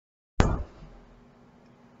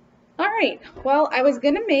right, well, I was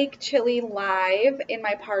gonna make chili live in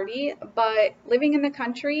my party, but living in the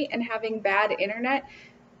country and having bad internet,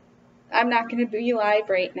 I'm not gonna be live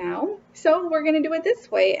right now. So we're gonna do it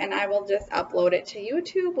this way, and I will just upload it to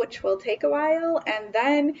YouTube, which will take a while, and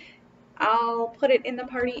then I'll put it in the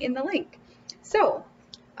party in the link. So,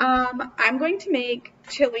 I'm going to make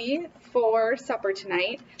chili for supper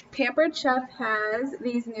tonight. Pampered Chef has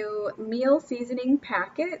these new meal seasoning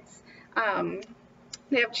packets.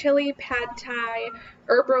 They have chili, pad thai,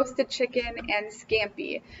 herb roasted chicken, and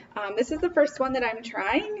scampi. This is the first one that I'm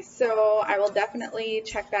trying, so I will definitely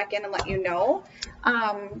check back in and let you know.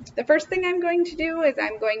 The first thing I'm going to do is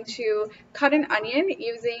I'm going to cut an onion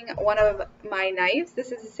using one of my knives.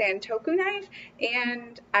 This is a Santoku knife,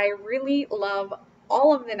 and I really love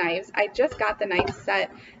all of the knives. I just got the knife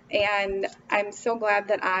set, and I'm so glad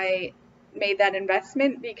that I made that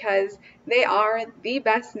investment because they are the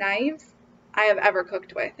best knives I have ever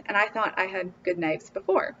cooked with, and I thought I had good knives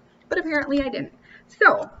before, but apparently I didn't.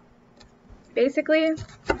 So basically,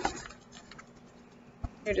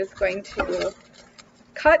 you're just going to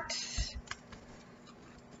cut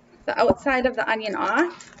the outside of the onion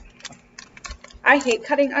off. I hate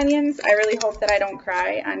cutting onions. I really hope that I don't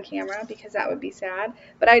cry on camera because that would be sad,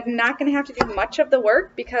 but I'm not going to have to do much of the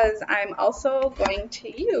work because I'm also going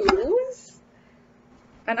to use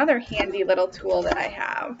another handy little tool that I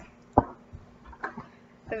have.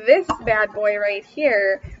 This bad boy right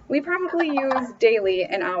here, we probably use daily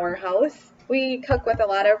in our house. We cook with a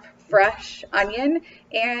lot of fresh onion,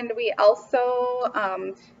 and we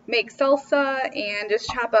also make salsa and just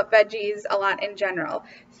chop up veggies a lot in general.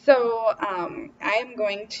 So I'm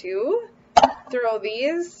going to throw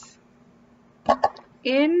these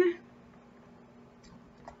in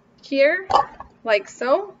here like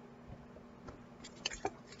so.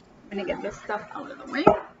 I'm going to get this stuff out of the way.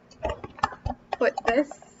 Put this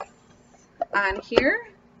on here.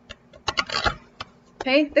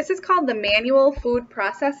 Okay, this is called the manual food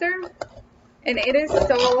processor, and it is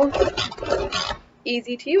so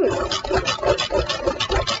easy to use.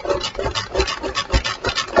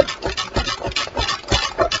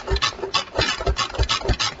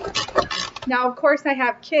 Now, of course, I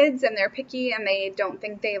have kids and they're picky and they don't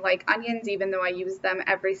think they like onions, even though I use them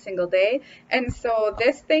every single day. And so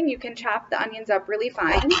this thing, you can chop the onions up really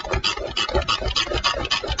fine.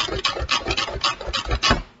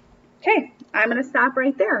 Okay, I'm going to stop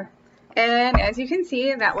right there. And as you can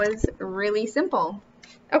see, that was really simple.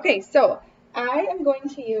 Okay, so I am going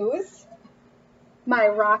to use my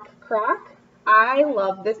rock crock. I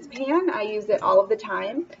love this pan. I use it all of the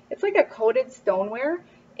time. It's like a coated stoneware.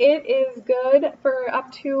 It is good for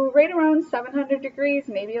up to right around 700 degrees,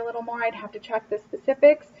 maybe a little more. I'd have to check the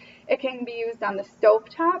specifics. It can be used on the stove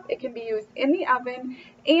top. It can be used in the oven,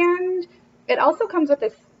 and it also comes with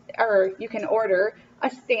a, or you can order a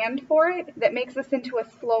stand for it that makes this into a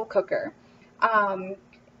slow cooker.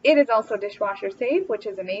 It is also dishwasher safe, which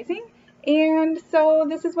is amazing. And so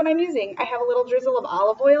this is what I'm using. I have a little drizzle of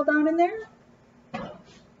olive oil down in there.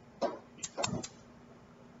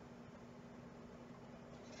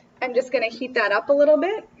 I'm just going to heat that up a little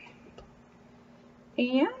bit,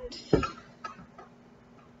 and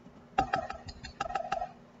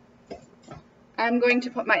I'm going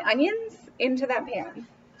to put my onions into that pan.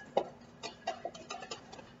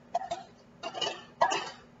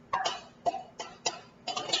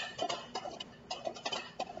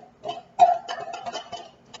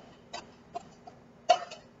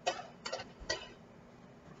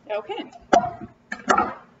 Okay.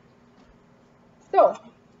 So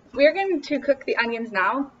we're going to cook the onions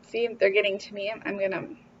now. See if they're getting to me. I'm gonna,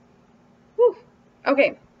 whew.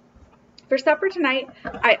 Okay. For supper tonight,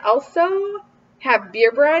 I also have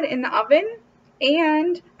beer bread in the oven,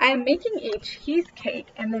 and I am making a cheesecake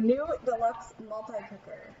in the new deluxe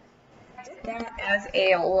multi-cooker. I did that as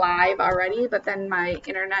a live already, but then my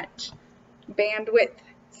internet bandwidth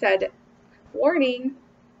said, warning,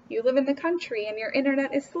 you live in the country and your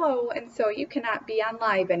internet is slow, and so you cannot be on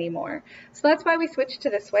live anymore. So that's why we switched to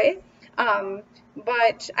this way.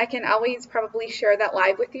 But I can always probably share that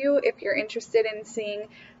live with you if you're interested in seeing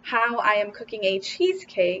how I am cooking a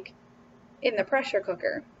cheesecake in the pressure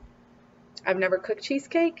cooker. I've never cooked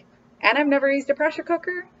cheesecake, and I've never used a pressure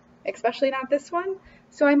cooker, especially not this one.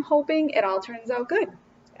 So I'm hoping it all turns out good.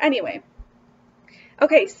 Anyway,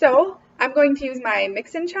 okay, so I'm going to use my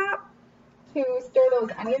mix and chop to stir those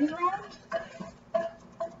onions around.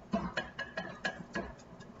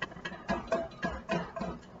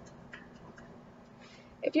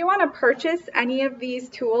 If you want to purchase any of these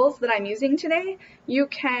tools that I'm using today, you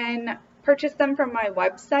can purchase them from my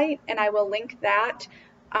website, and I will link that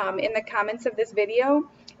in the comments of this video.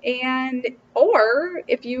 Or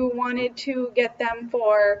if you wanted to get them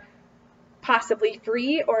for possibly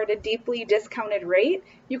free or at a deeply discounted rate,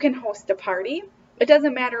 you can host a party. It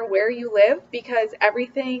doesn't matter where you live because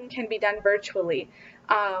everything can be done virtually.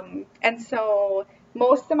 And so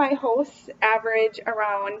most of my hosts average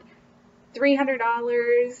around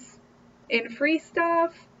 $300 in free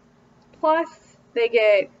stuff, plus they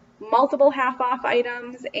get multiple half off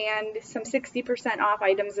items and some 60% off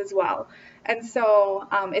items as well. And so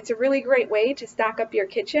it's a really great way to stock up your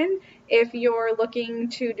kitchen if you're looking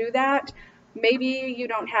to do that. Maybe you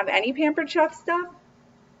don't have any Pampered Chef stuff.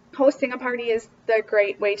 Hosting a party is the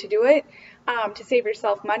great way to do it to save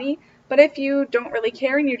yourself money. But if you don't really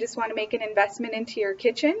care and you just want to make an investment into your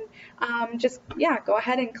kitchen, go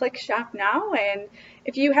ahead and click shop now. And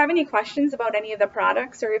if you have any questions about any of the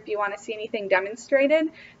products or if you want to see anything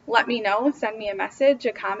demonstrated, let me know. Send me a message,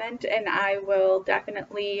 a comment, and I will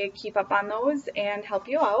definitely keep up on those and help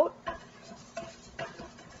you out.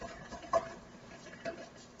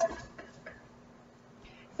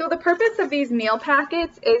 So the purpose of these meal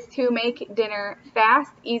packets is to make dinner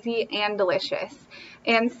fast, easy, and delicious.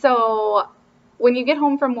 And so when you get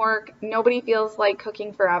home from work, nobody feels like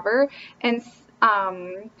cooking forever. And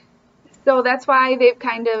so that's why they've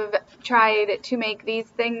kind of tried to make these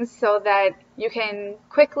things so that you can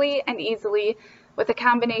quickly and easily, with a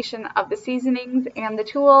combination of the seasonings and the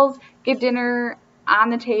tools, get dinner on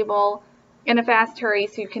the table in a fast hurry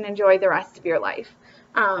so you can enjoy the rest of your life.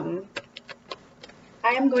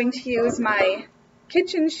 I am going to use my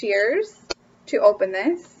kitchen shears to open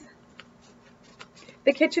this.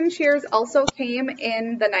 The kitchen shears also came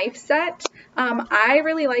in the knife set. I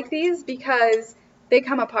really like these because they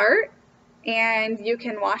come apart and you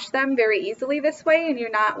can wash them very easily this way, and you're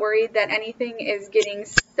not worried that anything is getting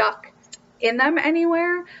stuck in them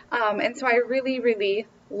anywhere. And so I really, really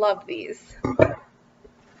love these.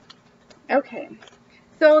 Okay,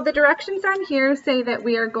 so the directions on here say that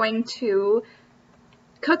we are going to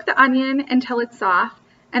cook the onion until it's soft,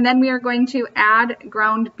 and then we are going to add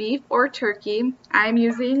ground beef or turkey. I'm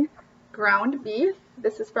using ground beef.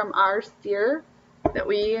 This is from our steer that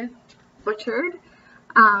we butchered.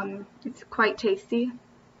 It's quite tasty.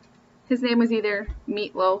 His name was either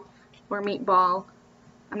Meatloaf or Meatball.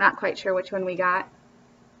 I'm not quite sure which one we got.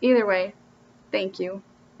 Either way, thank you.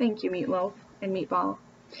 Thank you, Meatloaf and Meatball.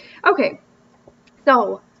 Okay,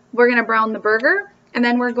 so we're going to brown the burger, and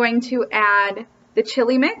then we're going to add the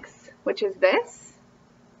chili mix, which is this.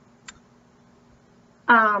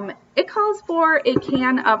 It calls for a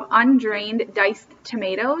can of undrained diced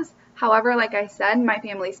tomatoes. However, like I said, my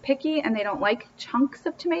family's picky and they don't like chunks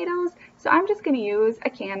of tomatoes, so I'm just going to use a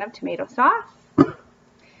can of tomato sauce.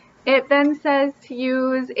 It then says to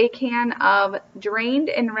use a can of drained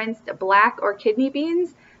and rinsed black or kidney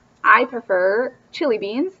beans. I prefer chili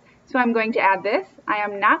beans, so I'm going to add this. I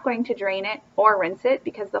am not going to drain it or rinse it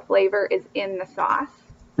because the flavor is in the sauce.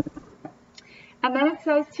 And then it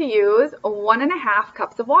says to use 1.5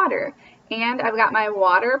 cups of water. And I've got my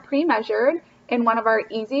water pre-measured in one of our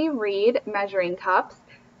easy read measuring cups.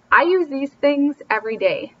 I use these things every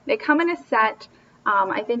day. They come in a set.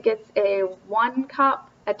 I think it's a 1 cup,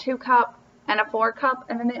 a 2 cup, and a 4 cup.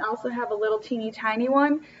 And then they also have a little teeny tiny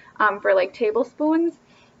one for like tablespoons.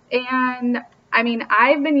 And I mean,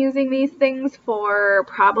 I've been using these things for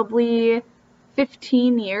probably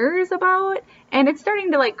 15 years about, and it's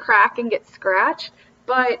starting to like crack and get scratched,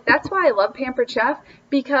 but that's why I love Pampered Chef,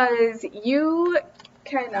 because you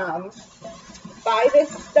can buy this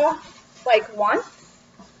stuff like once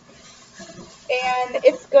and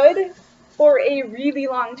it's good for a really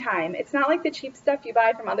long time. It's not like the cheap stuff you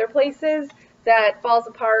buy from other places that falls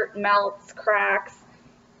apart, melts, cracks,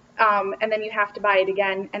 and then you have to buy it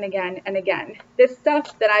again and again and again. This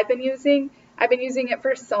stuff that I've been using it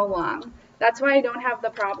for so long. That's why I don't have the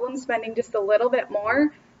problem spending just a little bit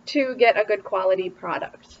more to get a good quality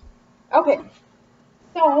product. Okay,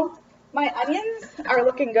 so my onions are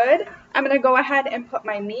looking good. I'm going to go ahead and put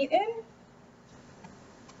my meat in.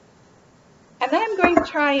 And then I'm going to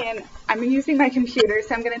try and, I'm using my computer,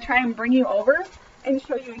 so I'm going to try and bring you over and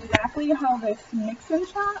show you exactly how this mix and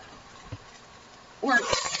chop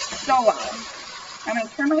works so well. I'm going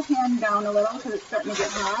to turn my pan down a little because it's starting to get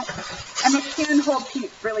hot. And this can hold heat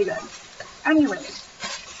really good. Anyway,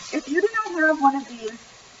 if you do not have one of these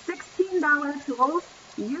 $16 tools,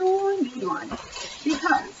 you need one.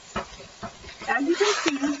 Because, as you can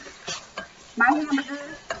see, my hamburger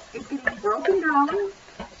is getting broken down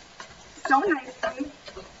so nicely,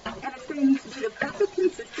 and it's getting to be the perfect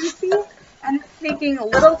consistency, and it's taking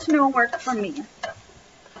little to no work from me.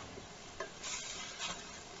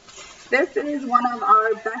 This is one of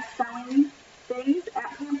our best-selling things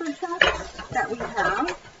at Pampered Shop that we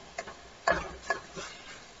have.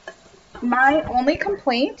 My only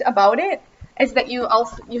complaint about it is that you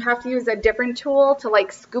have to use a different tool to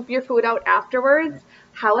like scoop your food out afterwards.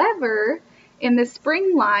 However, in the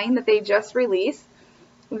spring line that they just released,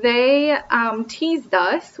 they teased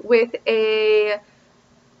us with an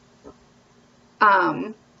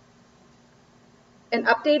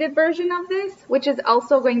updated version of this, which is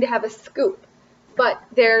also going to have a scoop, but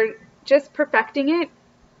they're just perfecting it.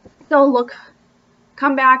 So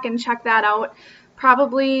come back and check that out.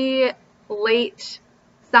 Probably late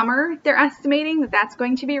summer, they're estimating that that's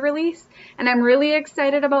going to be released. And I'm really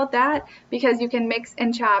excited about that because you can mix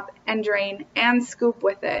and chop and drain and scoop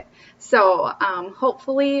with it. So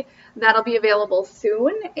hopefully that'll be available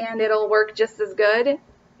soon and it'll work just as good,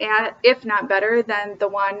 if not better, than the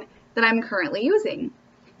one that I'm currently using.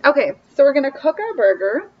 Okay, so we're gonna cook our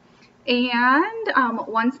burger, and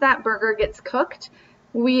once that burger gets cooked,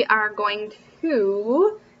 we are going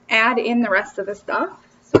to add in the rest of the stuff.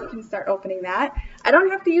 So we can start opening that. I don't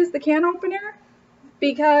have to use the can opener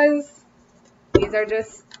because these are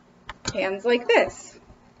just cans like this,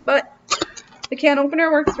 but the can opener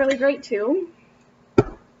works really great too.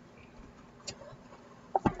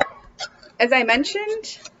 As I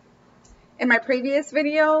mentioned in my previous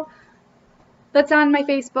video, that's on my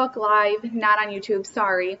Facebook Live, not on YouTube,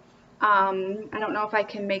 sorry. I don't know if I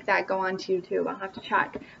can make that go on to YouTube. I'll have to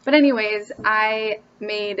check. But anyways, I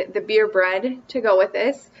made the beer bread to go with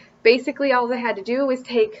this. Basically, all I had to do was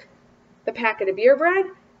take the packet of beer bread,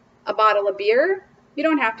 a bottle of beer. You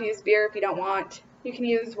don't have to use beer if you don't want. You can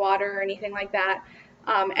use water or anything like that,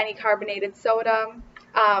 any carbonated soda.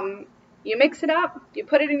 You mix it up, you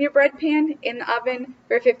put it in your bread pan in the oven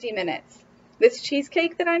for 50 minutes. This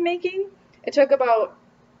cheesecake that I'm making, it took about,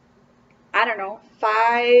 I don't know,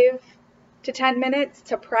 5 to 10 minutes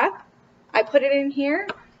to prep. I put it in here.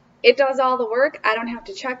 It does all the work. I don't have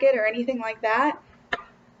to check it or anything like that.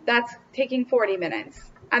 That's taking 40 minutes.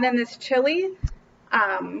 And then this chili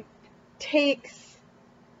takes,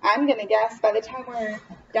 I'm going to guess, by the time we're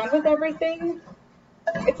done with everything,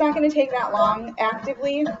 it's not going to take that long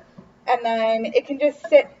actively. And then it can just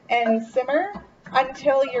sit and simmer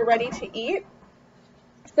until you're ready to eat.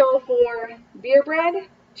 So for beer bread,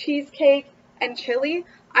 cheesecake, and chili,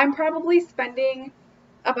 I'm probably spending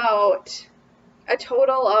about a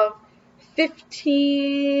total of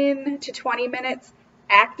 15 to 20 minutes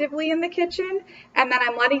actively in the kitchen, and then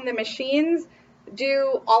I'm letting the machines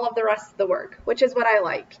do all of the rest of the work, which is what I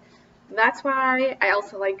like. That's why I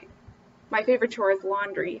also like, my favorite chore is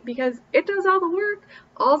laundry, because it does all the work.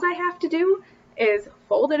 All I have to do is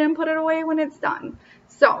fold it and put it away when it's done.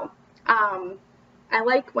 So, I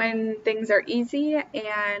like when things are easy,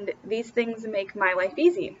 and these things make my life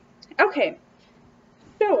easy. Okay,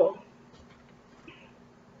 so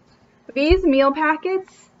these meal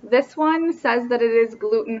packets, this one says that it is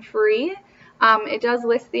gluten-free. It does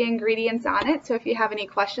list the ingredients on it, so if you have any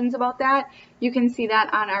questions about that, you can see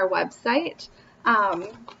that on our website.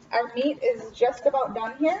 Our meat is just about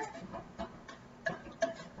done here.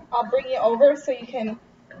 I'll bring you over so you can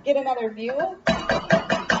get another view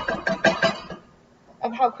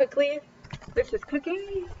of how quickly this is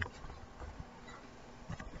cooking.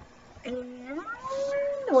 And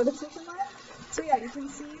what is this like? So yeah, you can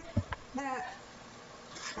see that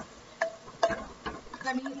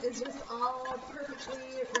the meat is just all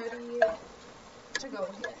perfectly ready to go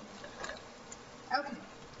here. Okay,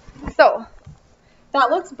 so that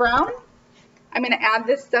looks brown. I'm going to add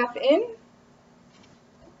this stuff in.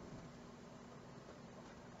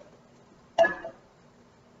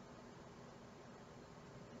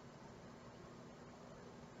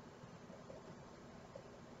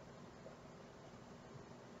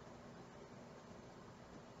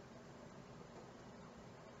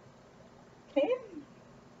 Okay.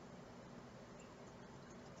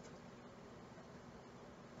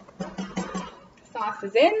 Sauce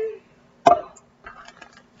is in.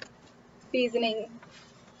 Seasoning.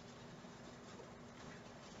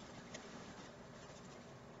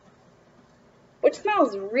 Which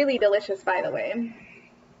smells really delicious, by the way.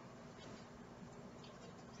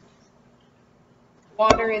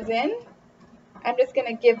 Water is in. I'm just going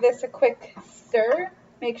to give this a quick stir.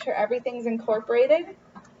 Make sure everything's incorporated.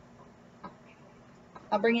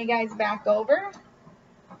 I'll bring you guys back over.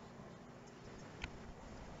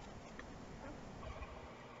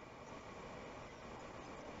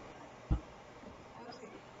 Okay.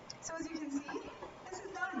 So as you can see, this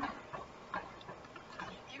is done.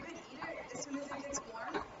 You can eat it as soon as it gets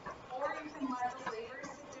warm, or you can let the flavors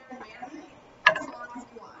sit there and marinate as long as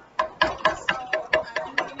you want. So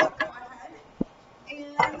I'm going to go ahead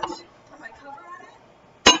put my cover on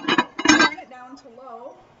it, turn it down to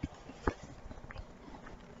low,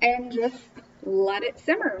 and just let it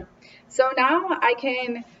simmer. So now I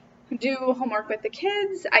can do homework with the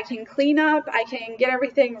kids, I can clean up, I can get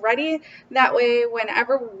everything ready. That way,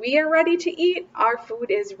 whenever we are ready to eat, our food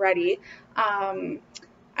is ready.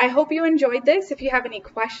 I hope you enjoyed this. If you have any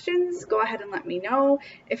questions, go ahead and let me know.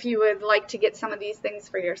 If you would like to get some of these things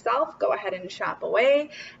for yourself, go ahead and shop away.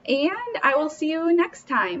 And I will see you next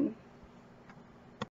time.